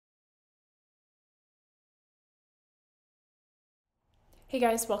Hey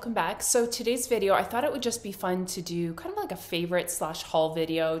guys, welcome back. So today's video, I thought it would just be fun to do kind of like a favorite slash haul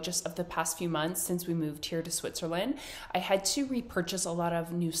video just of the past few months since we moved here to Switzerland. I had to repurchase a lot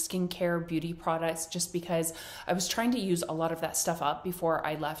of new skincare beauty products just because I was trying to use a lot of that stuff up before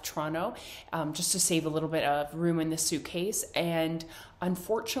I left Toronto, just to save a little bit of room in the suitcase. And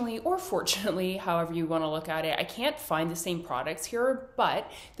unfortunately, or fortunately, however you want to look at it, I can't find the same products here.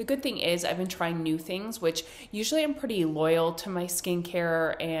 But the good thing is I've been trying new things, which usually I'm pretty loyal to my skincare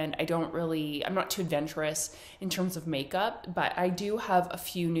and I'm not too adventurous in terms of makeup, but I do have a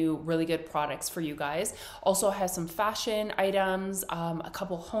few new really good products for you guys. Also has some fashion items, a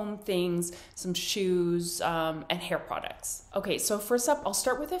couple home things, some shoes, and hair products. Okay, so first up, I'll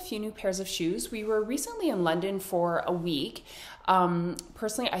start with a few new pairs of shoes. We were recently in London for a week.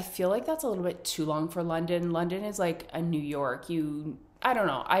 Personally, I feel like that's a little bit too long for London. London is like a New York. I don't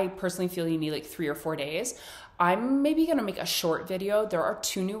know. I personally feel you need like 3 or 4 days. I'm maybe gonna make a short video. There are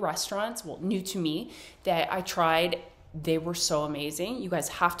 2 new restaurants, well, new to me, that I tried. They were so amazing. You guys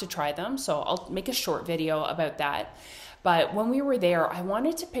have to try them. So I'll make a short video about that. But when we were there, I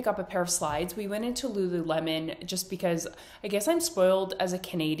wanted to pick up a pair of slides. We went into Lululemon just because I guess I'm spoiled as a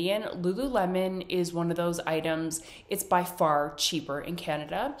Canadian. Lululemon is one of those items. It's by far cheaper in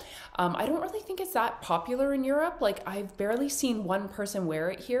Canada. I don't really think it's that popular in Europe. Like, I've barely seen one person wear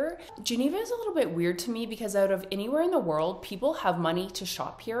it here. Geneva is a little bit weird to me because out of anywhere in the world, people have money to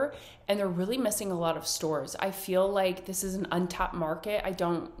shop here and they're really missing a lot of stores. I feel like this is an untapped market. I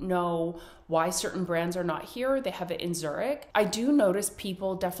don't know why certain brands are not here. They have it in Zurich. I do notice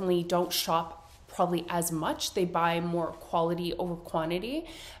people definitely don't shop probably as much. They buy more quality over quantity,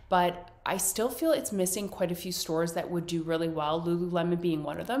 but I still feel it's missing quite a few stores that would do really well, Lululemon being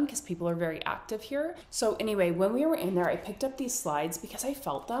one of them because people are very active here. So anyway, when we were in there, I picked up these slides because I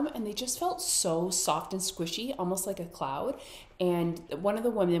felt them and they just felt so soft and squishy, almost like a cloud. And one of the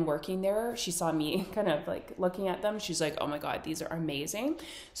women working there, she saw me kind of like looking at them. She's like, oh my God, these are amazing.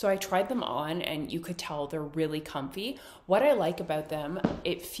 So I tried them on and you could tell they're really comfy. What I like about them,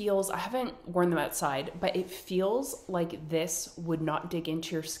 it feels, I haven't worn them outside, but it feels like this would not dig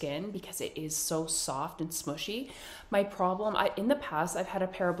into your skin because it is so soft and smushy. My problem, in the past, I've had a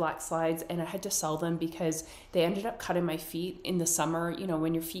pair of black slides and I had to sell them because they ended up cutting my feet in the summer. You know,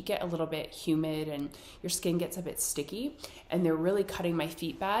 when your feet get a little bit humid and your skin gets a bit sticky and they're really cutting my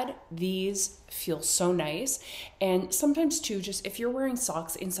feet bad. These feel so nice. And sometimes too, just if you're wearing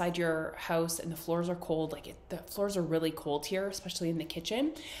socks inside your house and the floors are cold, the floors are really cold here, especially in the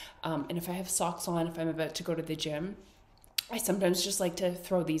kitchen. And if I have socks on, if I'm about to go to the gym, I sometimes just like to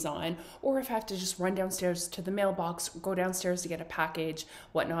throw these on, or if I have to just run downstairs to the mailbox, go downstairs to get a package,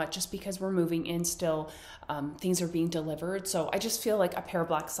 whatnot, just because we're moving in still, things are being delivered. So I just feel like a pair of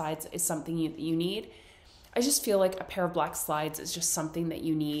black slides is something you need. I just feel like a pair of black slides is just something that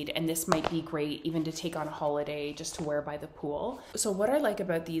you need, and this might be great even to take on a holiday just to wear by the pool. So what I like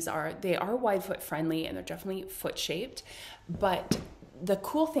about these are, they are wide foot friendly and they're definitely foot shaped, but the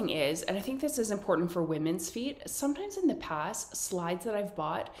cool thing is, and I think this is important for women's feet, sometimes in the past, slides that I've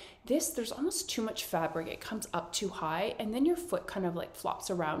bought, there's almost too much fabric. It comes up too high and then your foot kind of like flops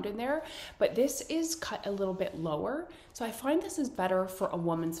around in there. But this is cut a little bit lower. So I find this is better for a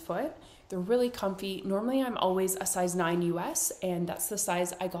woman's foot. They're really comfy. Normally I'm always a size 9 US and that's the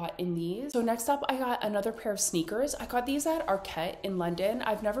size I got in these. So next up, I got another pair of sneakers. I got these at Arket in London.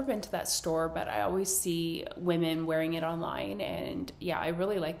 I've never been to that store, but I always see women wearing it online and yeah, I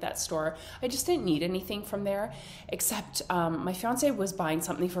really like that store. I just didn't need anything from there except my fiance was buying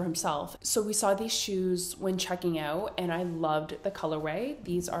something for himself. So we saw these shoes when checking out and I loved the colorway.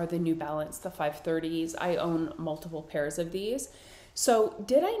 These are the New Balance, the 530s. I own multiple pairs of these. So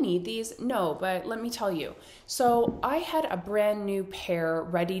did I need these? No, but let me tell you. So I had a brand new pair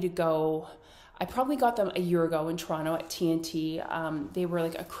ready to go. I probably got them a year ago in Toronto at TNT. They were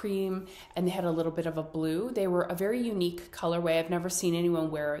like a cream and they had a little bit of a blue. They were a very unique colorway. I've never seen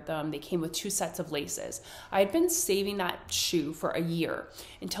anyone wear them. They came with 2 sets of laces. I had been saving that shoe for a year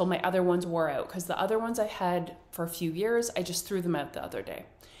until my other ones wore out because the other ones I had for a few years, I just threw them out the other day.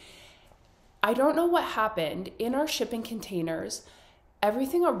 I don't know what happened in our shipping containers.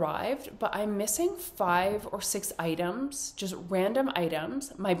 Everything arrived, but I'm missing 5 or 6 items, just random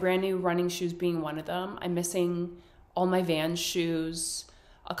items, my brand new running shoes being one of them. I'm missing all my Vans shoes,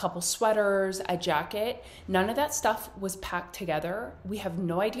 a couple sweaters, a jacket. None of that stuff was packed together. We have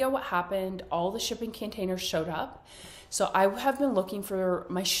no idea what happened. All the shipping containers showed up. So I have been looking for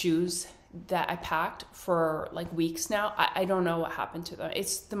my shoes that I packed for like weeks now. I don't know what happened to them.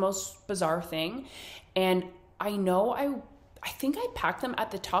 It's the most bizarre thing. And I know I think I packed them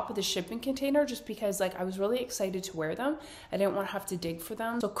at the top of the shipping container just because like I was really excited to wear them. I didn't want to have to dig for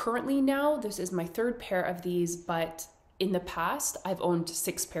them. So currently now, this is my third pair of these, but in the past, I've owned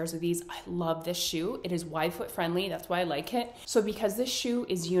 6 pairs of these. I love this shoe. It is wide foot friendly. That's why I like it. So because this shoe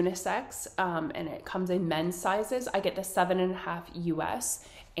is unisex and it comes in men's sizes, I get the 7.5 US,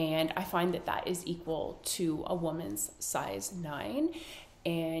 and I find that that is equal to a woman's size 9.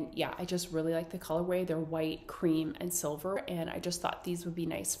 And yeah, I just really like the colorway. They're white, cream, and silver. And I just thought these would be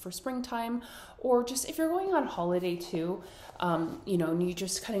nice for springtime, or just if you're going on holiday too, you know, and you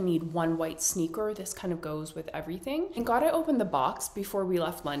just kind of need one white sneaker. This kind of goes with everything. And God, I opened the box before we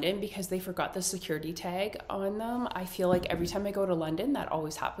left London because they forgot the security tag on them. I feel like every time I go to London, that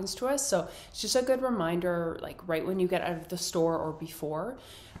always happens to us. So it's just a good reminder, like right when you get out of the store or before,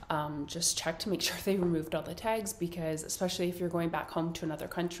 just check to make sure they removed all the tags, because especially if you're going back home to another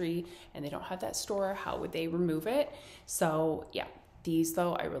country and they don't have that store, how would they remove it? So yeah, these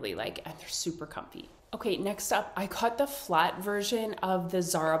though I really like, and they're super comfy. Okay, next up, I got the flat version of the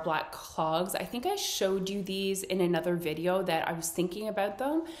Zara black clogs. I think I showed you these in another video that I was thinking about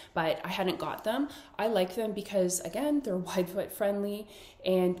them, but I hadn't got them. I like them because, again, they're wide foot friendly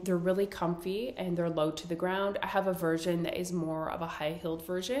and they're really comfy and they're low to the ground. I have a version that is more of a high-heeled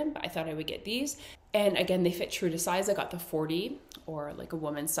version, but I thought I would get these. And again, they fit true to size. I got the 40, or like a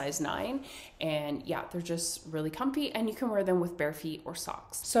woman's size 9. And yeah, they're just really comfy, and you can wear them with bare feet or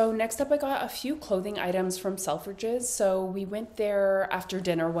socks. So next up, I got a few clothing items from Selfridges. So we went there after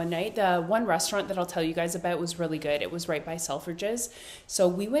dinner one night. The one restaurant that I'll tell you guys about was really good. It was right by Selfridges. So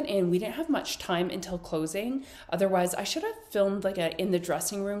we went in, we didn't have much time until closing. Otherwise, I should have filmed like a in the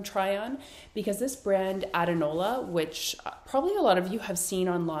dressing room try on, because this brand Adanola, which probably a lot of you have seen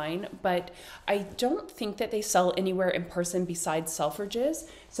online, but I don't think that they sell anywhere in person besides Selfridges.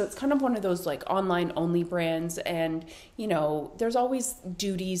 So it's kind of one of those like online only brands, and you know, there's always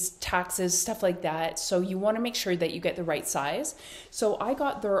duties, taxes, stuff like that. So you want to make sure that you get the right size. So I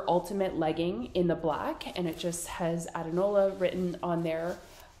got their ultimate legging in the black, and it just has Adanola written on there.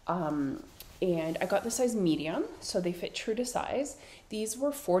 And I got the size medium, so they fit true to size. These were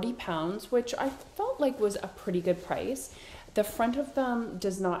 £40, which I felt like was a pretty good price. The front of them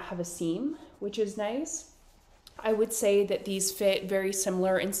does not have a seam, which is nice. I would say that these fit very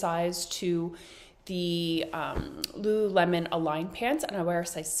similar in size to the Lululemon Align pants, and I wear a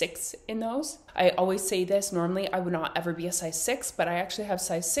size 6 in those. I always say this, normally I would not ever be a size 6, but I actually have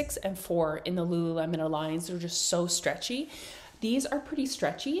size 6 and 4 in the Lululemon Aligns. They're just so stretchy. These are pretty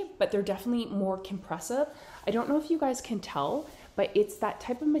stretchy, but they're definitely more compressive. I don't know if you guys can tell, but it's that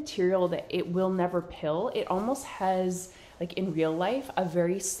type of material that it will never pill. It almost has, like in real life, a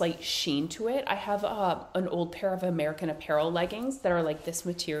very slight sheen to it. I have an old pair of American Apparel leggings that are like this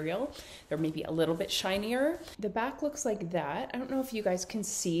material. They're maybe a little bit shinier. The back looks like that. I don't know if you guys can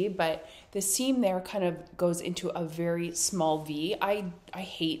see, but the seam there kind of goes into a very small V. I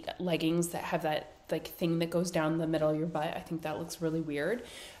hate leggings that have that like thing that goes down the middle of your butt. I think that looks really weird.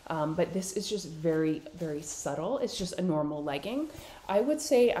 But this is just very, very subtle. It's just a normal legging. I would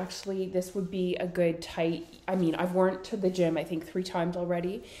say actually this would be a good tight, I mean, I've worn it to the gym, I think 3 times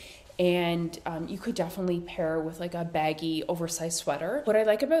already. And you could definitely pair with like a baggy oversized sweater. What I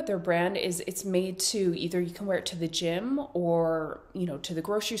like about their brand is it's made to either you can wear it to the gym or, you know, to the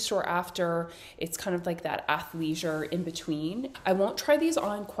grocery store after. It's kind of like that athleisure in between. I won't try these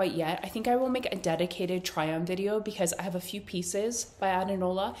on quite yet. I think I will make a dedicated try on video because I have a few pieces by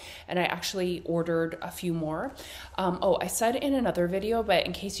Adanola and I actually ordered a few more. Oh, I said in another video, but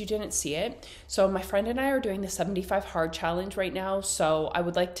in case you didn't see it, so my friend and I are doing the 75 hard challenge right now. So I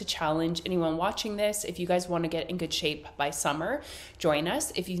would like to challenge anyone watching this. If you guys want to get in good shape by summer, join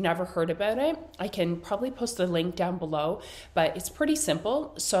us. If you've never heard about it, I can probably post the link down below, but it's pretty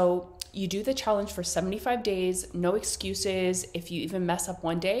simple. So you do the challenge for 75 days, no excuses. If you even mess up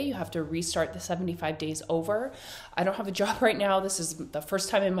one day, you have to restart the 75 days over. I don't have a job right now. This is the first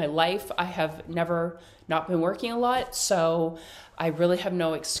time in my life. I have never not been working a lot, so I really have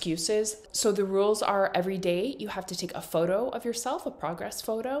no excuses. So the rules are every day you have to take a photo of yourself, a progress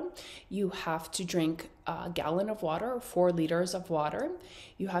photo. You have to drink a gallon of water, 4 liters of water.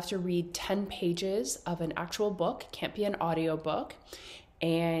 You have to read 10 pages of an actual book, can't be an audio book.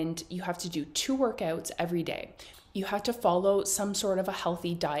 And you have to do 2 workouts every day. You have to follow some sort of a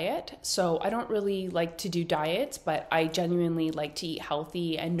healthy diet. So I don't really like to do diets, but I genuinely like to eat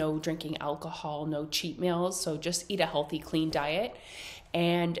healthy and no drinking alcohol, no cheat meals. So just eat a healthy, clean diet.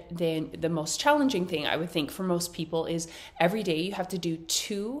 And then the most challenging thing I would think for most people is every day you have to do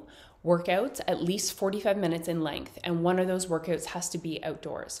 2 workouts at least 45 minutes in length, and one of those workouts has to be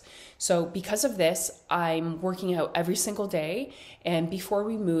outdoors. So because of this, I'm working out every single day, and before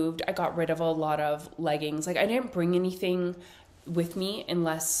we moved, I got rid of a lot of leggings. Like I didn't bring anything with me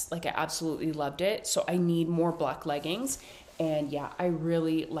unless like I absolutely loved it, so I need more black leggings. And yeah, I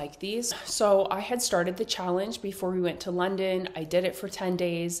really like these. So I had started the challenge before we went to London. I did it for 10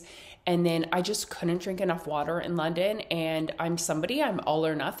 days. And then I just couldn't drink enough water in London. And I'm all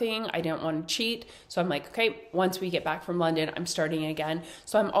or nothing. I didn't want to cheat. So I'm like, okay, once we get back from London, I'm starting again.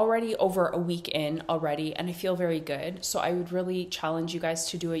 So I'm already over a week in already, and I feel very good. So I would really challenge you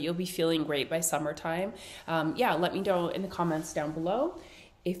guys to do it. You'll be feeling great by summertime. Yeah, let me know in the comments down below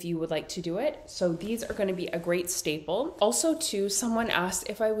if you would like to do it. So these are going to be a great staple. Also too, someone asked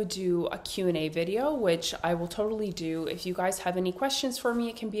if I would do a Q&A video, which I will totally do. If you guys have any questions for me,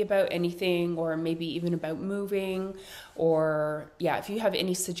 it can be about anything, or maybe even about moving, or yeah, if you have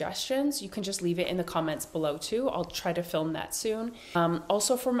any suggestions, you can just leave it in the comments below too. I'll try to film that soon.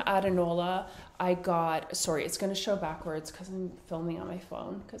 Also from Adanola, I got, sorry, it's going to show backwards because I'm filming on my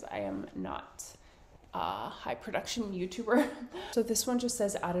phone because I am not high production YouTuber. So this one just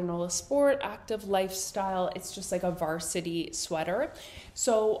says Adanola Sport Active Lifestyle. It's just like a varsity sweater.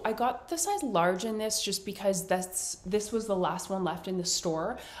 So I got the size large in this just because this was the last one left in the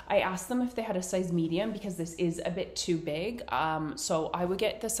store. I asked them if they had a size medium because this is a bit too big. So I would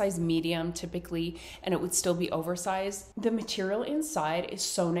get the size medium typically, and it would still be oversized. The material inside is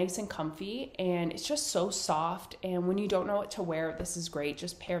so nice and comfy, and it's just so soft. And when you don't know what to wear, this is great.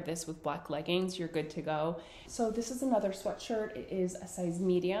 Just pair this with black leggings, you're good to go. So this is another sweatshirt. It is a size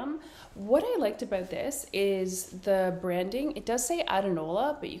medium. What I liked about this is the branding. It does say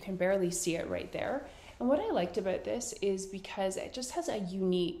Adanola, but you can barely see it right there. And what I liked about this is because it just has a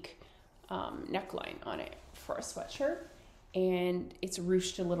unique neckline on it for a sweatshirt, and it's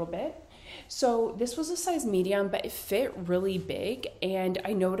ruched a little bit. So this was a size medium, but it fit really big. And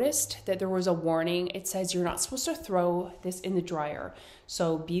I noticed that there was a warning. It says you're not supposed to throw this in the dryer.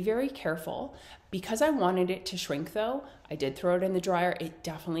 So be very careful. Because I wanted it to shrink though, I did throw it in the dryer. It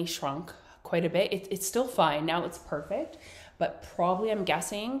definitely shrunk quite a bit. It's still fine. Now it's perfect. But probably, I'm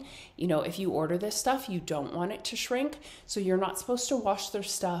guessing, you know, if you order this stuff, you don't want it to shrink. So you're not supposed to wash their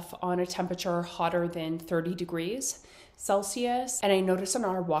stuff on a temperature hotter than 30 degrees Celsius. And I noticed on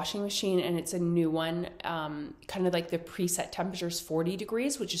our washing machine, and it's a new one, kind of like the preset temperature is 40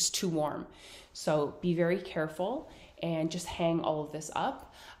 degrees, which is too warm. So be very careful and just hang all of this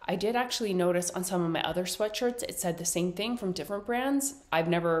up. I did actually notice on some of my other sweatshirts, it said the same thing from different brands. I've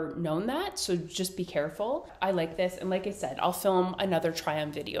never known that, so just be careful. I like this, and like I said, I'll film another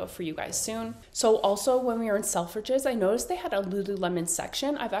try-on video for you guys soon. So also, when we were in Selfridges, I noticed they had a Lululemon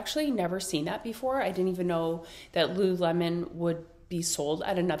section. I've actually never seen that before. I didn't even know that Lululemon would be sold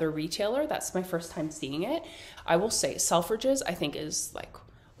at another retailer. That's my first time seeing it. I will say Selfridges, I think, is like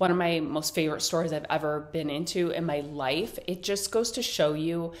one of my most favorite stores I've ever been into in my life. It just goes to show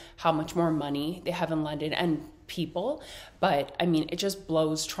you how much more money they have in London and people. But I mean, it just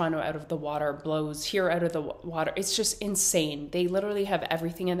blows Toronto out of the water, blows here out of the water. It's just insane. They literally have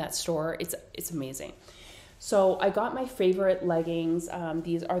everything in that store. It's amazing. So I got my favorite leggings.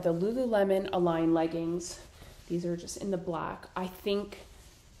 These are the Lululemon Align leggings. These are just in the black. I think,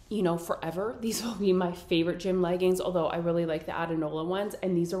 you know, forever, these will be my favorite gym leggings, although I really like the Adanola ones,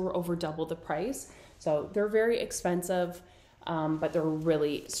 and these are over double the price. So they're very expensive, but they're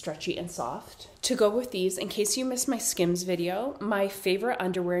really stretchy and soft. To go with these, in case you missed my Skims video, my favorite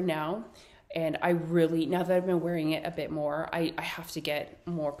underwear now, and I really, now that I've been wearing it a bit more, I have to get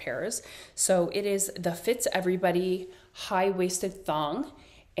more pairs. So it is the Fits Everybody high-waisted thong.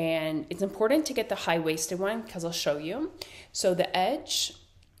 And it's important to get the high-waisted one because I'll show you. So the edge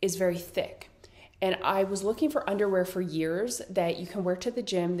is very thick. And I was looking for underwear for years that you can wear to the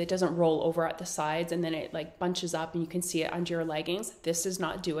gym that doesn't roll over at the sides and then it like bunches up and you can see it under your leggings. This does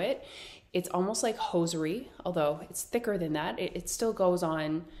not do it. It's almost like hosiery, although it's thicker than that. It still goes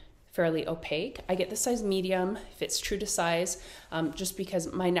on fairly opaque. I get the size medium, fits true to size, just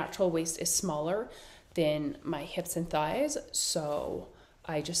because my natural waist is smaller than my hips and thighs. So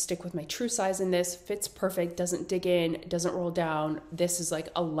I just stick with my true size in this. Fits perfect, doesn't dig in, doesn't roll down. This is like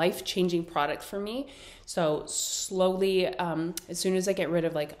a life-changing product for me. So slowly, as soon as I get rid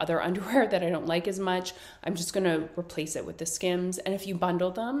of like other underwear that I don't like as much, I'm just gonna replace it with the Skims. And if you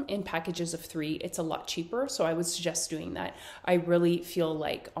bundle them in packages of 3, it's a lot cheaper. So I would suggest doing that. I really feel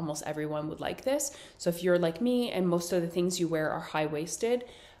like almost everyone would like this. So if you're like me and most of the things you wear are high-waisted,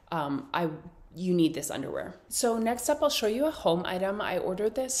 I you need this underwear. So next up, I'll show you a home item. I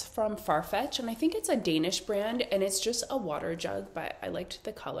ordered this from Farfetch, and I think it's a Danish brand, and it's just a water jug, but I liked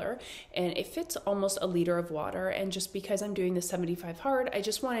the color, and it fits almost a liter of water. And just because I'm doing the 75 hard, I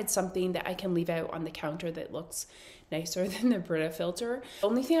just wanted something that I can leave out on the counter that looks nicer than the Brita filter. The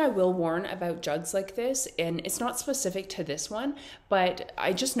only thing I will warn about jugs like this, and it's not specific to this one, but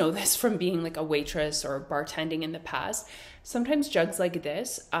I just know this from being like a waitress or bartending in the past. Sometimes jugs like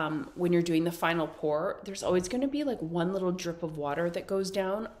this, when you're doing the final pour, there's always going to be like one little drip of water that goes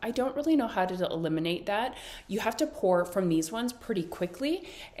down. I don't really know how to eliminate that. You have to pour from these ones pretty quickly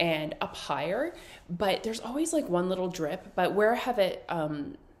and up higher, but there's always like one little drip. But where I have it,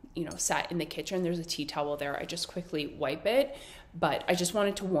 you know, sat in the kitchen, there's a tea towel there. I just quickly wipe it, but I just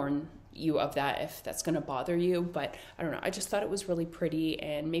wanted to warn you of that if that's going to bother you. But I don't know, I just thought it was really pretty,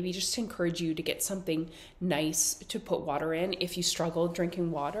 and maybe just to encourage you to get something nice to put water in if you struggle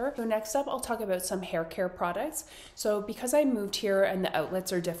drinking water. So next up, I'll talk about some hair care products. So because I moved here and the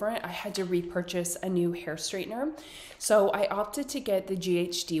outlets are different, I had to repurchase a new hair straightener. So I opted to get the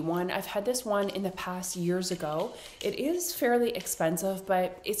GHD one. I've had this one in the past years ago. It is fairly expensive,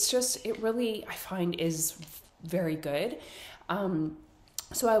 but it's just, it really, I find, is very good.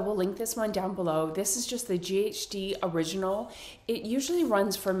 So I will link this one down below. This is just the GHD original. It usually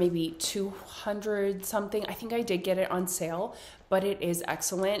runs for maybe 200 something. I think I did get it on sale, but it is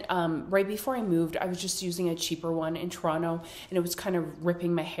excellent. Right before I moved, I was just using a cheaper one in Toronto, and it was kind of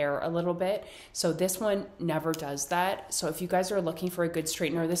ripping my hair a little bit. So this one never does that. So if you guys are looking for a good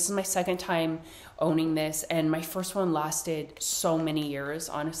straightener, this is my second time owning this, and my first one lasted so many years.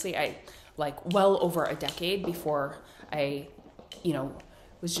 Honestly, I like well over a decade before I, you know,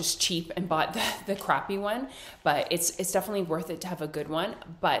 was just cheap and bought the crappy one. But it's definitely worth it to have a good one.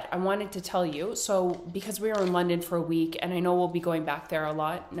 But I wanted to tell you, so because we were in London for a week, and I know we'll be going back there a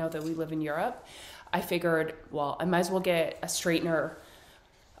lot now that we live in Europe, I figured, well, I might as well get a straightener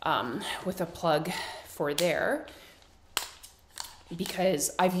with a plug for there,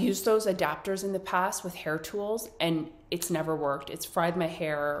 because I've used those adapters in the past with hair tools and it's never worked. It's fried my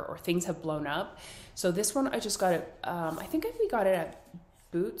hair or things have blown up. So this one I just got it, I think we got it at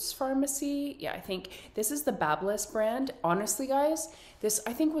Boots Pharmacy. Yeah, I think this is the Babyliss brand. Honestly, guys, this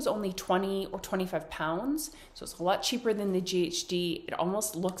I think was only 20 or 25 pounds. So it's a lot cheaper than the GHD. It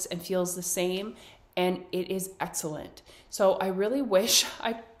almost looks and feels the same, and it is excellent. So I really wish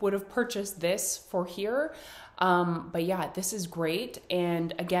I would have purchased this for here. But yeah, this is great.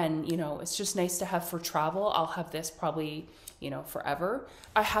 And again, you know, it's just nice to have for travel. I'll have this probably, you know, forever.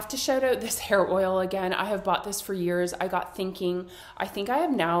 I have to shout out this hair oil again. I have bought this for years. I got thinking, I think I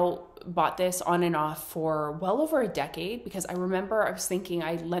have now bought this on and off for well over a decade, because I remember I was thinking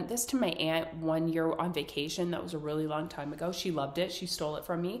I lent this to my aunt one year on vacation. That was a really long time ago. She loved it. She stole it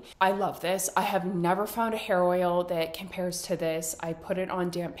from me. I love this. I have never found a hair oil that compares to this. I put it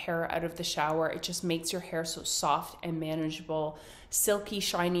on damp hair out of the shower. It just makes your hair so soft and manageable, silky,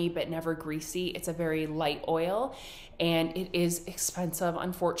 shiny, but never greasy. It's a very light oil, and it is expensive,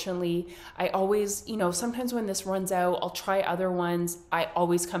 unfortunately. I always, you know, sometimes when this runs out, I'll try other ones. I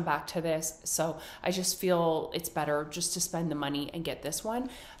always come back to this. So I just feel it's better just to spend the money and get this one.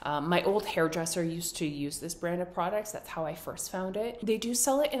 My old hairdresser used to use this brand of products. That's how I first found it. They do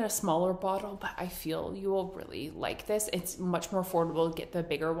sell it in a smaller bottle, but I feel you will really like this. It's much more affordable to get the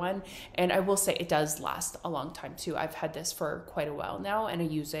bigger one. And I will say it does last a long time too. I've had this for quite a while now, and I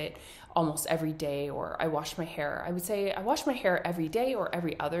use it almost every day, or I wash my hair. I would say I wash my hair every day or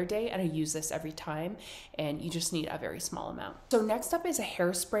every other day, and I use this every time, and you just need a very small amount. So next up is a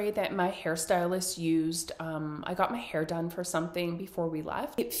hairspray that my hairstylist used. I got my hair done for something before we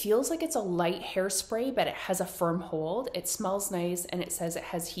left. It feels like it's a light hairspray, but it has a firm hold. It smells nice, and it says it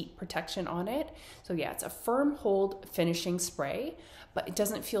has heat protection on it. So yeah, it's a firm hold finishing spray, but it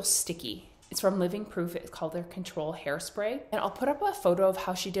doesn't feel sticky. It's from Living Proof. It's called their Control Hairspray. And I'll put up a photo of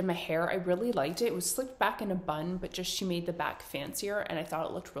how she did my hair. I really liked it. It was slicked back in a bun, but just she made the back fancier, and I thought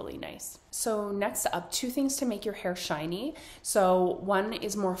it looked really nice. So next up, 2 things to make your hair shiny. So one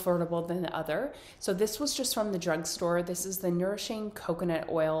is more affordable than the other. So this was just from the drugstore. This is the Nourishing Coconut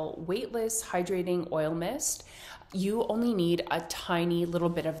Oil Weightless Hydrating Oil Mist. You only need a tiny little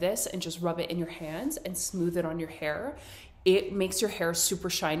bit of this and just rub it in your hands and smooth it on your hair. It makes your hair super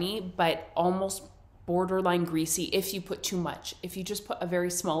shiny, but almost borderline greasy if you put too much. If you just put a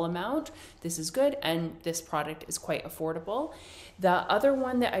very small amount, this is good, and this product is quite affordable. The other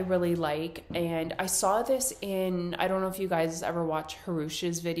one that I really like, and I saw this in, I don't know if you guys ever watch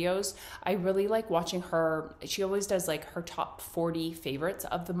Harush's videos. I really like watching her. She always does like her top 40 favorites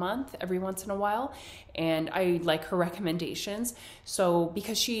of the month every once in a while, and I like her recommendations. So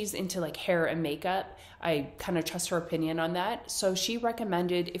because she's into like hair and makeup, I kind of trust her opinion on that. So she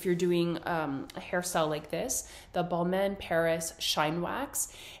recommended, if you're doing a hairstyle like this, the Balmain Paris Shine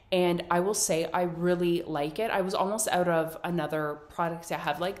Wax. And I will say I really like it. I was almost out of another product I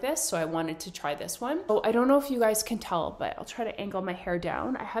have like this, so I wanted to try this one. So I don't know if you guys can tell, but I'll try to angle my hair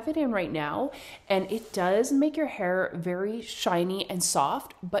down. I have it in right now, and it does make your hair very shiny and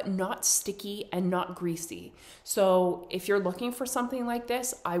soft, but not sticky and not greasy. So if you're looking for something like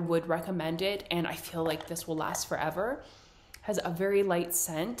this, I would recommend it, and I feel like this will last forever. Has a very light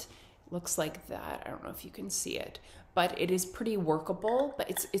scent. Looks like that. I don't know if you can see it, but it is pretty workable, but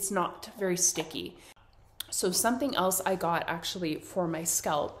it's not very sticky. So something else I got actually for my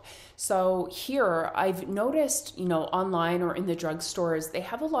scalp. So here I've noticed, you know, online or in the drugstores, they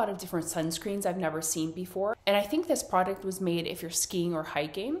have a lot of different sunscreens I've never seen before. And I think this product was made if you're skiing or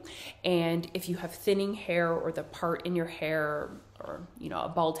hiking, and if you have thinning hair or the part in your hair, or, you know, a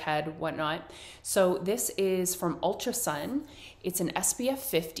bald head, whatnot. So this is from Ultrasun. It's an SPF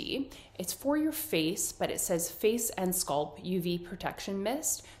 50. It's for your face, but it says Face and Scalp UV Protection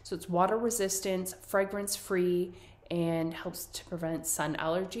Mist. So it's water resistant, fragrance free, and helps to prevent sun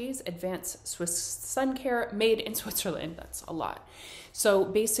allergies. Advanced Swiss sun care, made in Switzerland. That's a lot. So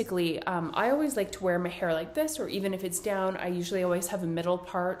basically, I always like to wear my hair like this, or even if it's down, I usually always have a middle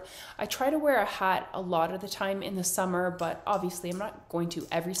part. I try to wear a hat a lot of the time in the summer, but obviously I'm not going to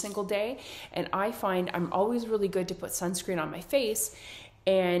every single day. And I find I'm always really good to put sunscreen on my face,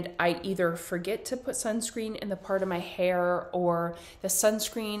 and I either forget to put sunscreen in the part of my hair, or the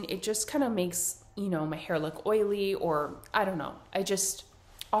sunscreen, it just kind of makes, you know, my hair look oily, or I don't know.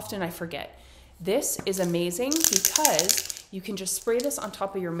 Often I forget. This is amazing because you can just spray this on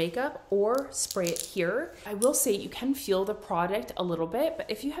top of your makeup or spray it here. I will say you can feel the product a little bit, but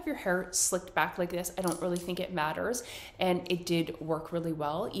if you have your hair slicked back like this, I don't really think it matters. And it did work really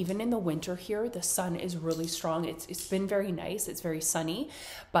well. Even in the winter here, the sun is really strong. It's been very nice. It's very sunny,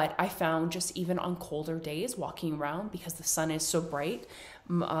 but I found just even on colder days walking around, because the sun is so bright,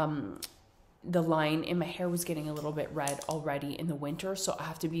 the line in my hair was getting a little bit red already in the winter, so I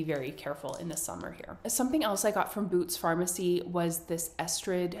have to be very careful in the summer here. Something else I got from Boots Pharmacy was this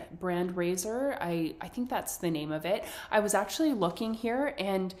Estrid brand razor. I think that's the name of it. I was actually looking here,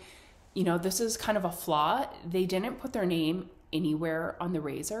 and you know, this is kind of a flaw. They didn't put their name anywhere on the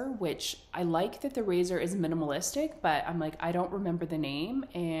razor, which I like that the razor is minimalistic, but I'm like, I don't remember the name,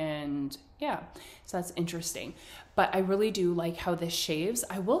 and yeah, so that's interesting. But I really do like how this shaves.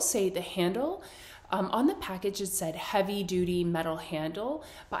 I will say the handle, on the package it said heavy duty metal handle,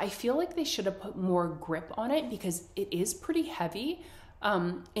 but I feel like they should have put more grip on it because it is pretty heavy.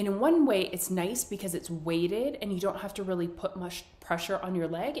 And in one way it's nice because it's weighted and you don't have to really put much pressure on your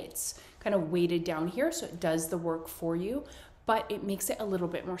leg. It's kind of weighted down here, so it does the work for you, but it makes it a little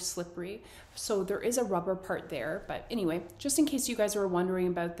bit more slippery. So there is a rubber part there. But anyway, just in case you guys were wondering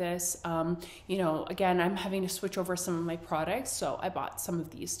about this, you know, again, I'm having to switch over some of my products, so I bought some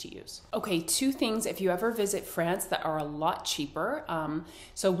of these to use. Okay, two things if you ever visit France that are a lot cheaper.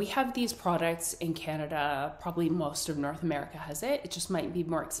 So we have these products in Canada, probably most of North America has it. It just might be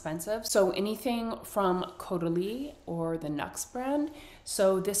more expensive. So anything from Caudalie or the Nuxe brand.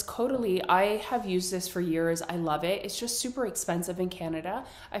 So this Caudalie, I have used this for years. I love it. It's just super expensive in Canada.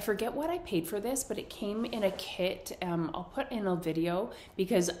 I forget what I paid for this, but it came in a kit. I'll put in a video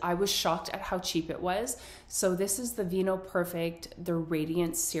because I was shocked at how cheap it was. So this is the Vino Perfect, the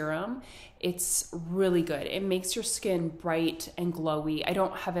Radiance Serum. It's really good. It makes your skin bright and glowy. I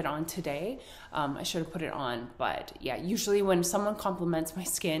don't have it on today. I should have put it on, but yeah, usually when someone compliments my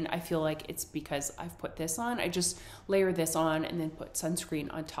skin, I feel like it's because I've put this on. I just layer this on and then put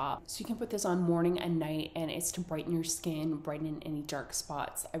sunscreen on top. So you can put this on morning and night, and it's to brighten your skin, brighten any dark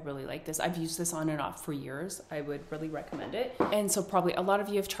spots. I really like this. I've used this on and off for years. I would really recommend it. And so probably a lot of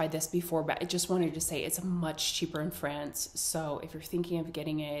you have tried this before, but I just wanted to say it's much cheaper in France. So if you're thinking of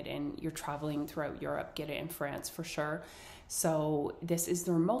getting it and you're traveling throughout Europe, get it in France for sure. So this is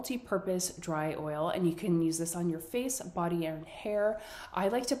their multi-purpose dry oil, and you can use this on your face, body, and hair. I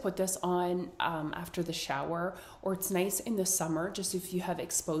like to put this on after the shower, or it's nice in the summer, just if you have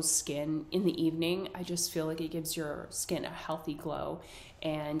exposed skin in the evening. I just feel like it gives your skin a healthy glow.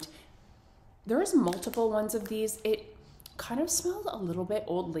 And there's multiple ones of these. kind of smelled a little bit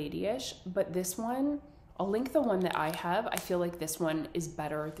old lady-ish, but this one, I'll link the one that I have. I feel like this one is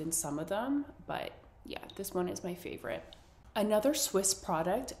better than some of them, but yeah, this one is my favorite. Another Swiss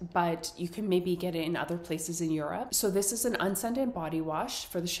product, but you can maybe get it in other places in Europe. So this is an unscented body wash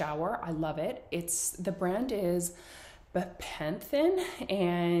for the shower. I love it. The brand is Bepanthen,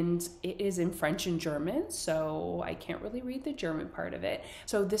 and it is in French and German, so I can't really read the German part of it.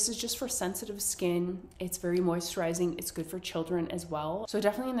 So this is just for sensitive skin. It's very moisturizing. It's good for children as well. So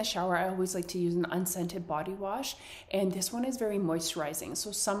definitely in the shower, I always like to use an unscented body wash, and this one is very moisturizing.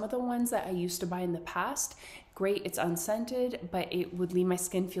 So some of the ones that I used to buy in the past, great, it's unscented, but it would leave my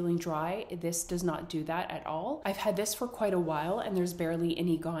skin feeling dry. This does not do that at all. I've had this for quite a while and there's barely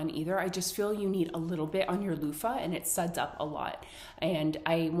any gone either. I just feel you need a little bit on your loofah and it suds up a lot. And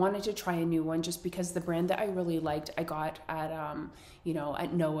I wanted to try a new one just because the brand that I really liked, I got at,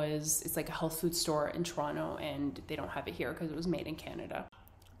 at Noah's. It's like a health food store in Toronto, and they don't have it here because it was made in Canada.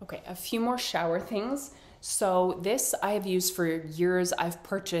 Okay, a few more shower things. So this I have used for years. I've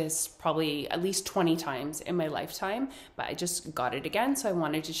purchased probably at least 20 times in my lifetime, but I just got it again, so I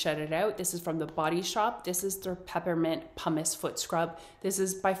wanted to shout it out. This is from The Body Shop. This is their Peppermint Pumice Foot Scrub. This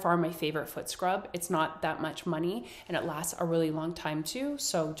is by far my favorite foot scrub. It's not that much money and it lasts a really long time too.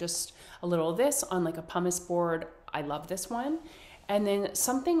 So just a little of this on like a pumice board. I love this one. And then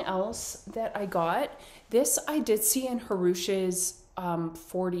something else that I got, this I did see in Harush's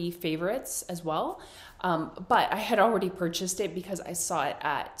 40 favorites as well, but I had already purchased it because I saw it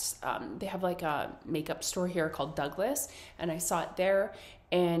at they have like a makeup store here called Douglas, and I saw it there,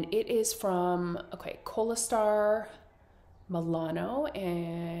 and it is from Colastar Milano,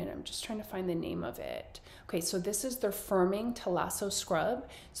 and I'm just trying to find the name of it. Okay, so this is their Firming Talasso Scrub.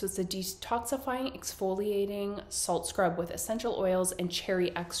 So it's a detoxifying, exfoliating salt scrub with essential oils and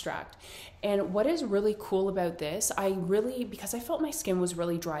cherry extract. And what is really cool about this, because I felt my skin was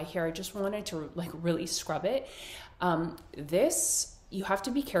really dry here, I just wanted to like really scrub it. This, you have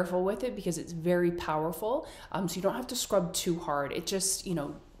to be careful with it because it's very powerful. So you don't have to scrub too hard. It just,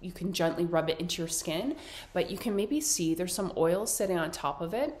 you can gently rub it into your skin, but you can maybe see there's some oil sitting on top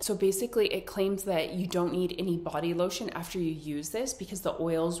of it. So basically it claims that you don't need any body lotion after you use this because the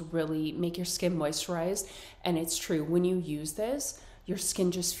oils really make your skin moisturized. And it's true, when you use this, your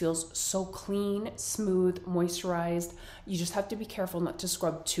skin just feels so clean, smooth, moisturized. You just have to be careful not to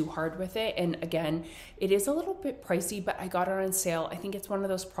scrub too hard with it. And again, it is a little bit pricey, but I got it on sale. I think it's one of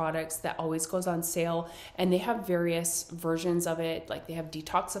those products that always goes on sale, and they have various versions of it. Like they have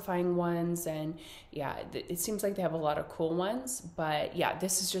detoxifying ones, and yeah, it seems like they have a lot of cool ones. But yeah,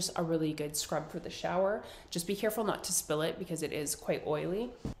 this is just a really good scrub for the shower. Just be careful not to spill it because it is quite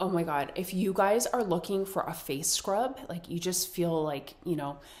oily. Oh my God, if you guys are looking for a face scrub, like you just feel like,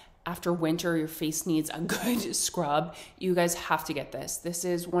 after winter, your face needs a good scrub, you guys have to get this. This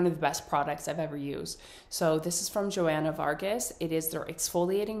is one of the best products I've ever used. So this is from Joanna Vargas. It is their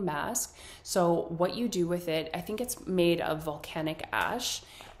exfoliating mask. So what you do with it, I think it's made of volcanic ash,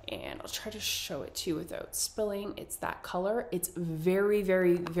 and I'll try to show it to you without spilling. It's that color. It's very,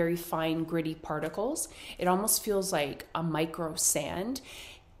 very, very fine, gritty particles. It almost feels like a micro sand.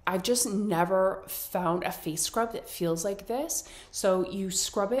 I've just never found a face scrub that feels like this. So you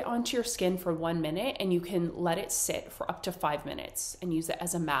scrub it onto your skin for 1 minute, and you can let it sit for up to 5 minutes and use it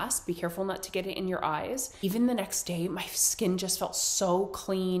as a mask. Be careful not to get it in your eyes. Even the next day, my skin just felt so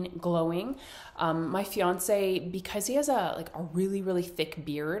clean, glowing. My fiance, because he has a really, really thick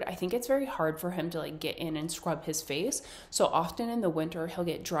beard, I think it's very hard for him to like get in and scrub his face. So often in the winter, he'll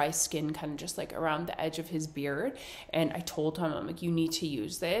get dry skin kind of just like around the edge of his beard. And I told him, I'm like, you need to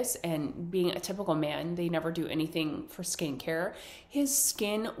use this. And being a typical man, they never do anything for skincare. His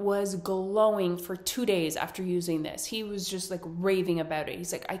skin was glowing for 2 days after using this. He was just like raving about it.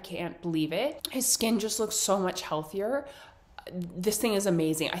 He's like, I can't believe it. His skin just looks so much healthier. This thing is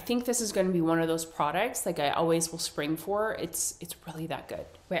amazing. I think this is going to be one of those products like I always will spring for. It's really that good.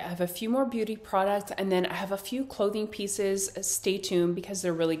 Wait, I have a few more beauty products, and then I have a few clothing pieces. Stay tuned because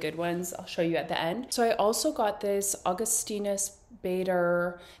they're really good ones. I'll show you at the end. So I also got this Augustinus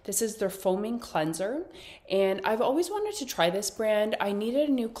Bader. This is their foaming cleanser, and I've always wanted to try this brand. I needed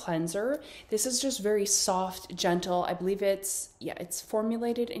a new cleanser. This is just very soft, gentle. I believe it's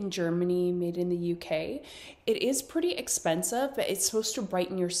formulated in Germany, made in the UK. It is pretty expensive, but it's supposed to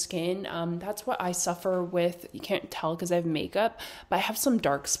brighten your skin. That's what I suffer with. You can't tell because I have makeup, but I have some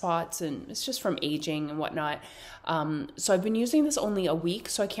dark spots, and it's just from aging and whatnot. So I've been using this only a week,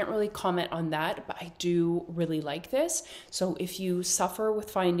 so I can't really comment on that, but I do really like this. So if you suffer with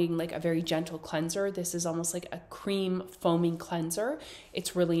finding like a very gentle cleanser, this is almost like a cream foaming cleanser.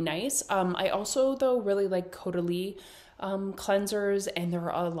 It's really nice. I also though really like Caudalie cleansers, and they're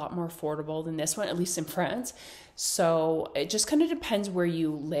a lot more affordable than this one, at least in France. So it just kind of depends where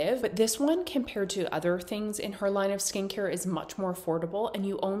you live. But this one, compared to other things in her line of skincare, is much more affordable. And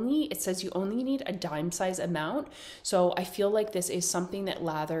it says you only need a dime size amount. So I feel like this is something that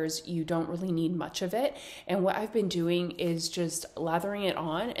lathers, you don't really need much of it. And what I've been doing is just lathering it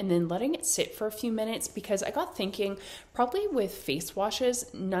on and then letting it sit for a few minutes, because I got thinking, probably with face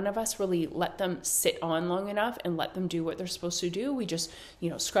washes, none of us really let them sit on long enough and let them do what they're supposed to do. We just,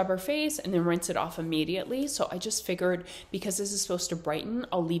 scrub our face and then rinse it off immediately. So I just figured, because this is supposed to brighten,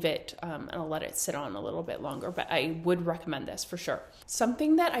 I'll leave it and I'll let it sit on a little bit longer, but I would recommend this for sure.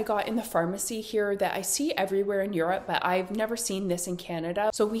 Something that I got in the pharmacy here that I see everywhere in Europe, but I've never seen this in Canada.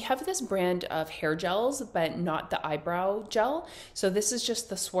 So we have this brand of hair gels, but not the eyebrow gel. So this is just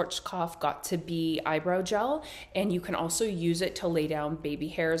the Schwarzkopf Got to Be eyebrow gel, and you can also use it to lay down baby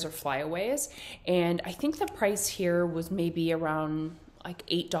hairs or flyaways. And I think the price here was maybe around like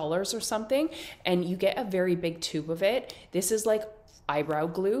 $8 or something, and you get a very big tube of it. This is like eyebrow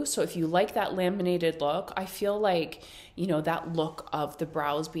glue, so if you like that laminated look, I feel like that look of the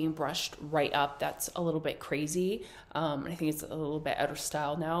brows being brushed right up, that's a little bit crazy. I think it's a little bit out of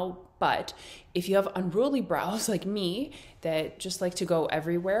style now, but if you have unruly brows like me that just like to go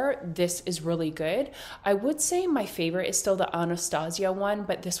everywhere, this is really good. I would say my favorite is still the Anastasia one,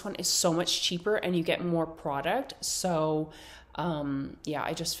 but this one is so much cheaper and you get more product. So yeah,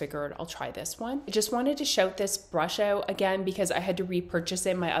 I just figured I'll try this one. I just wanted to shout this brush out again because I had to repurchase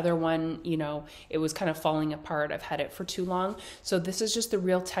it. My other one, it was kind of falling apart. I've had it for too long. So this is just the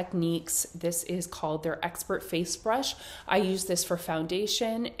Real Techniques. This is called their Expert Face Brush. I use this for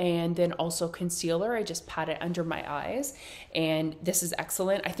foundation and then also concealer. I just pat it under my eyes, and this is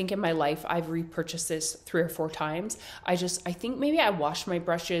excellent. I think in my life I've repurchased this 3 or 4 times. I think maybe I wash my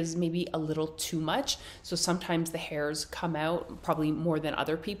brushes maybe a little too much, so sometimes the hairs come out probably more than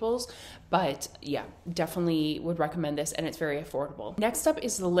other people's, but yeah, definitely would recommend this, and it's very affordable. Next up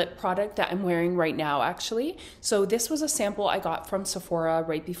is the lip product that I'm wearing right now, actually. So this was a sample I got from Sephora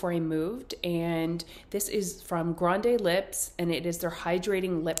right before I moved, and this is from Grande Lips, and it is their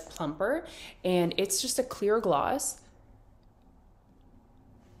Hydrating Lip Plumper, and it's just a clear gloss,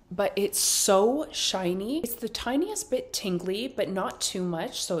 but it's so shiny. It's the tiniest bit tingly, but not too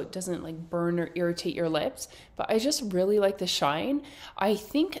much, so it doesn't like burn or irritate your lips. But I just really like the shine. I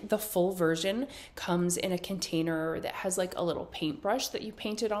think the full version comes in a container that has like a little paintbrush that you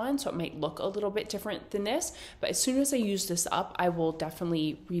paint it on, so it might look a little bit different than this. But as soon as I use this up, I will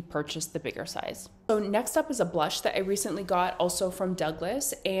definitely repurchase the bigger size. So next up is a blush that I recently got also from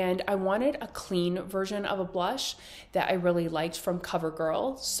Douglas, and I wanted a clean version of a blush that I really liked from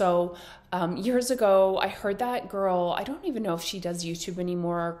CoverGirl. So years ago, I heard that girl, I don't even know if she does YouTube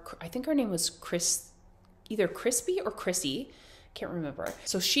anymore. I think her name was either Crispy or Chrissy. Can't remember.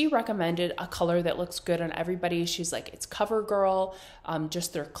 So she recommended a color that looks good on everybody. She's like, it's CoverGirl,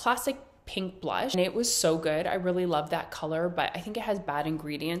 just their classic pink blush, and it was so good. I really love that color, but I think it has bad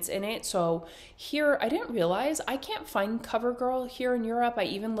ingredients in it. So here, I didn't realize I can't find CoverGirl here in Europe. I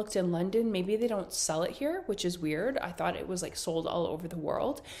even looked in London. Maybe they don't sell it here, which is weird. I thought it was like sold all over the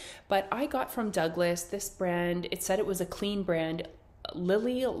world, but I got from Douglas this brand. It said it was a clean brand,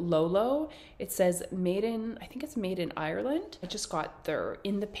 Lily Lolo. It says I think it's made in Ireland. I just got their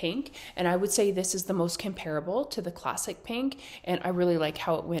in the pink, and I would say this is the most comparable to the classic pink, and I really like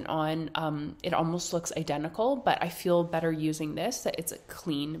how it went on. It almost looks identical, but I feel better using this, that it's a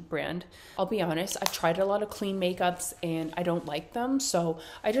clean brand. I'll be honest, I've tried a lot of clean makeups and I don't like them, so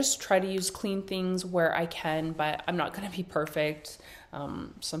I just try to use clean things where I can, but I'm not going to be perfect.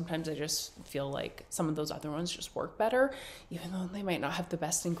 Sometimes I just feel like some of those other ones just work better, even though they might not have the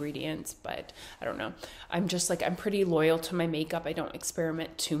best ingredients, but I don't know. I'm pretty loyal to my makeup. I don't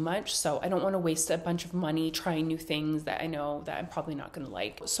experiment too much, so I don't want to waste a bunch of money trying new things that I know that I'm probably not going to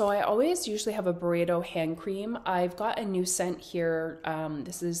like. So I always usually have a Burrito hand cream. I've got a new scent here.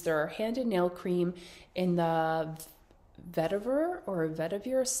 This is their hand and nail cream in the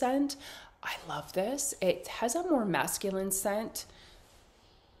vetiver scent. I love this. It has a more masculine scent.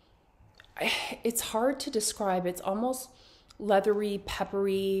 It's hard to describe. It's almost leathery,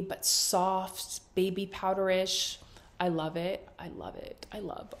 peppery, but soft, baby powderish. I love it. I love it. I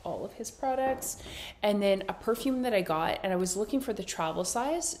love all of his products. And then a perfume that I got, and I was looking for the travel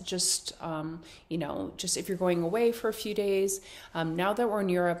size, just if you're going away for a few days. Now that we're in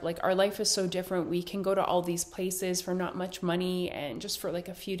Europe, like our life is so different. We can go to all these places for not much money and just for like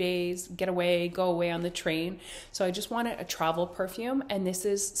a few days, go away on the train. So I just wanted a travel perfume, and this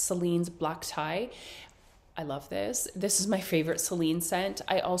is Celine's Black Tie. I love this. This is my favorite Celine scent.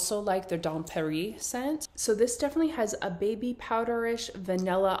 I also like their Dans Paris scent. So this definitely has a baby powderish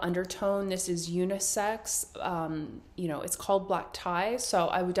vanilla undertone. This is unisex. You know, it's called Black Tie. So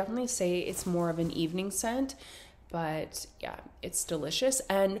I would definitely say it's more of an evening scent. But yeah, it's delicious.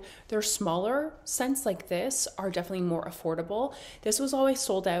 And their smaller scents like this are definitely more affordable. This was always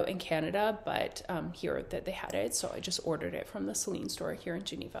sold out in Canada, but here that they had it. So I just ordered it from the Celine store here in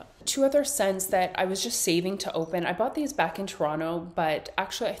Geneva. Two other scents that I was just saving to open. I bought these back in Toronto, but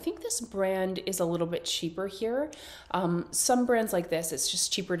actually I think this brand is a little bit cheaper here. Some brands like this, it's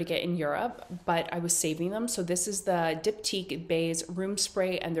just cheaper to get in Europe, but I was saving them. So this is the Diptyque Base Room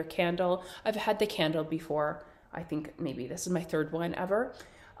Spray and their candle. I've had the candle before. I think maybe this is my third one ever.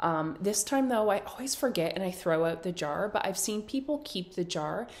 This time though, I always forget and I throw out the jar, but I've seen people keep the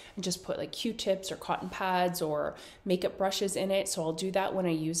jar and just put like Q-tips or cotton pads or makeup brushes in it. So I'll do that when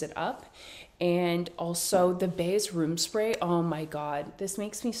I use it up. And also the Base Room Spray. Oh my God, this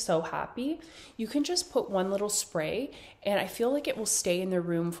makes me so happy. You can just put one little spray and I feel like it will stay in the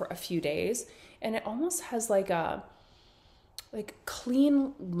room for a few days. And it almost has like a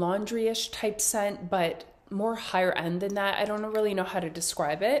clean laundry-ish type scent, but more higher end than that. I don't really know how to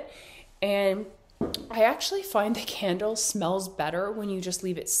describe it. And I actually find the candle smells better when you just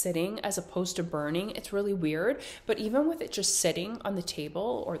leave it sitting as opposed to burning. It's really weird, but even with it just sitting on the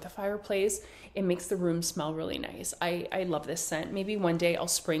table or the fireplace, it makes the room smell really nice. I love this scent. Maybe one day I'll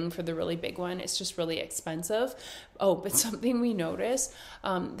spring for the really big one. It's just really expensive. Oh, but something we notice,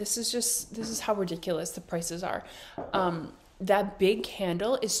 this is how ridiculous the prices are. That big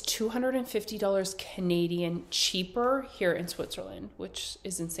candle is $250 Canadian cheaper here in Switzerland, which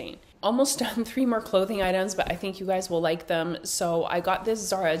is insane. Almost done. 3 more clothing items, but I think you guys will like them. So I got this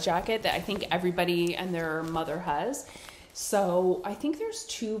Zara jacket that I think everybody and their mother has. So I think there's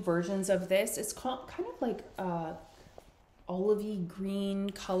 2 versions of this. It's called kind of like olivey green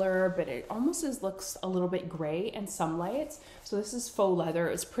color, but it almost looks a little bit gray and some lights. So this is faux leather.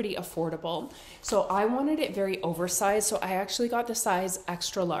 It's pretty affordable. So I wanted it very oversized. So I actually got the size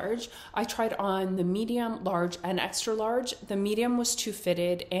extra large. I tried on the medium, large, and extra large. The medium was too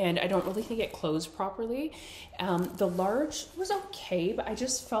fitted and I don't really think it closed properly. The large was okay, but I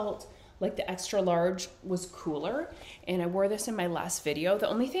just felt like the extra large was cooler. And I wore this in my last video. The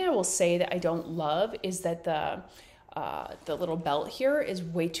only thing I will say that I don't love is that the little belt here is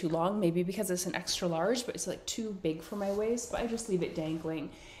way too long, maybe because it's an extra large, but it's like too big for my waist, but I just leave it dangling.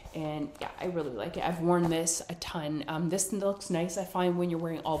 And yeah, I really like it. I've worn this a ton. This looks nice. I find when you're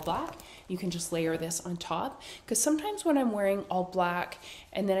wearing all black, you can just layer this on top, because sometimes when I'm wearing all black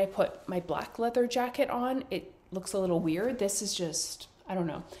and then I put my black leather jacket on, it looks a little weird. This is just, I don't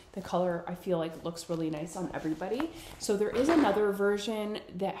know, the color I feel like looks really nice on everybody. So there is another version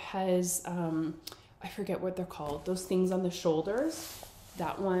that has I forget what they're called, those things on the shoulders.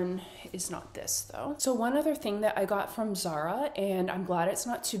 That one is not this though. So one other thing that I got from Zara, and I'm glad it's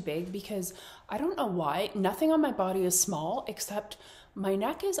not too big because I don't know why, nothing on my body is small except my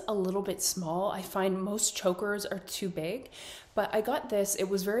neck is a little bit small. I find most chokers are too big, but I got this. It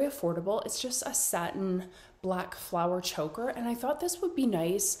was very affordable. It's just a satin black flower choker, and I thought this would be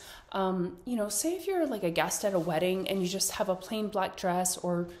nice. You know, say if you're like a guest at a wedding and you just have a plain black dress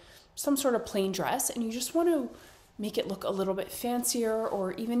or some sort of plain dress and you just want to make it look a little bit fancier,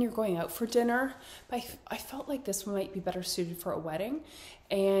 or even you're going out for dinner. But I felt like this might be better suited for a wedding.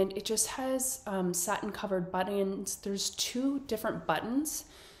 And it just has satin covered buttons. There's 2 different buttons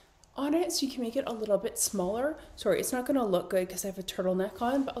on it, so you can make it a little bit smaller. Sorry, it's not going to look good because I have a turtleneck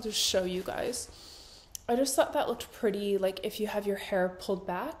on, but I'll just show you guys. I just thought that looked pretty, like if you have your hair pulled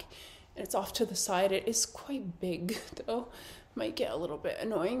back and it's off to the side. It is quite big though. Might get a little bit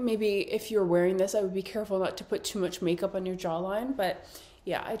annoying. Maybe if you're wearing this, I would be careful not to put too much makeup on your jawline. But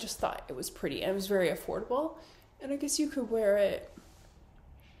yeah, I just thought it was pretty and it was very affordable. And I guess you could wear it.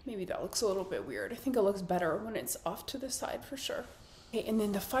 Maybe that looks a little bit weird. I think it looks better when it's off to the side for sure. Okay, and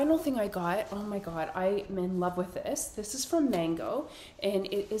then the final thing I got, oh my God, I am in love with this. This is from Mango and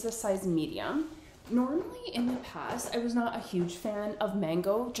it is a size medium. Normally in the past, I was not a huge fan of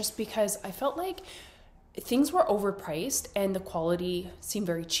Mango just because I felt like things were overpriced and the quality seemed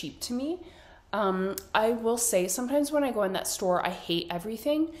very cheap to me. I will say sometimes when I go in that store, I hate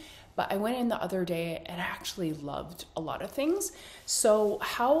everything, but I went in the other day and I actually loved a lot of things. So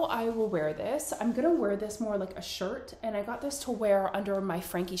how I will wear this, I'm gonna wear this more like a shirt, and I got this to wear under my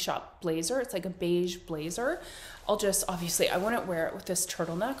Frankie Shop blazer. It's like a beige blazer. Obviously I wouldn't wear it with this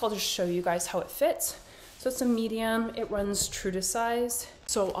turtleneck. I'll just show you guys how it fits. So it's a medium, it runs true to size.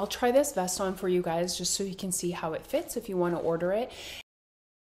 So I'll try this vest on for you guys just so you can see how it fits if you want to order it.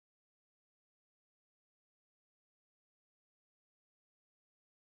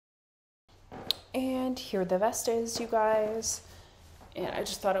 And here the vest is, you guys. And I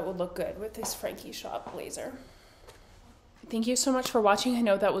just thought it would look good with this Frankie Shop blazer. Thank you so much for watching. I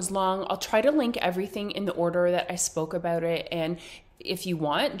know that was long. I'll try to link everything in the order that I spoke about it. And if you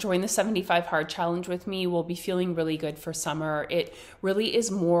want, join the 75 Hard Challenge with me. We'll be feeling really good for summer. It really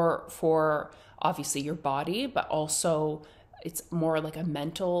is more for obviously your body, but also it's more like a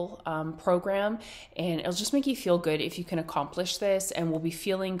mental program, and it'll just make you feel good if you can accomplish this, and we'll be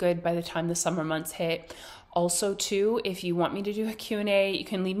feeling good by the time the summer months hit. Also too, if you want me to do a Q&A, you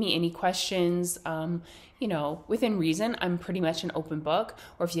can leave me any questions, you know, within reason. I'm pretty much an open book.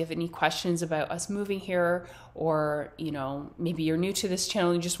 Or if you have any questions about us moving here, or, you know, maybe you're new to this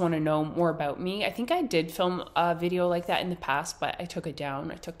channel, you just want to know more about me. I think I did film a video like that in the past, but I took it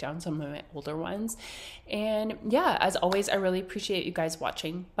down. I took down some of my older ones. And yeah, as always, I really appreciate you guys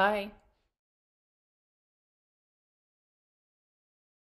watching. Bye.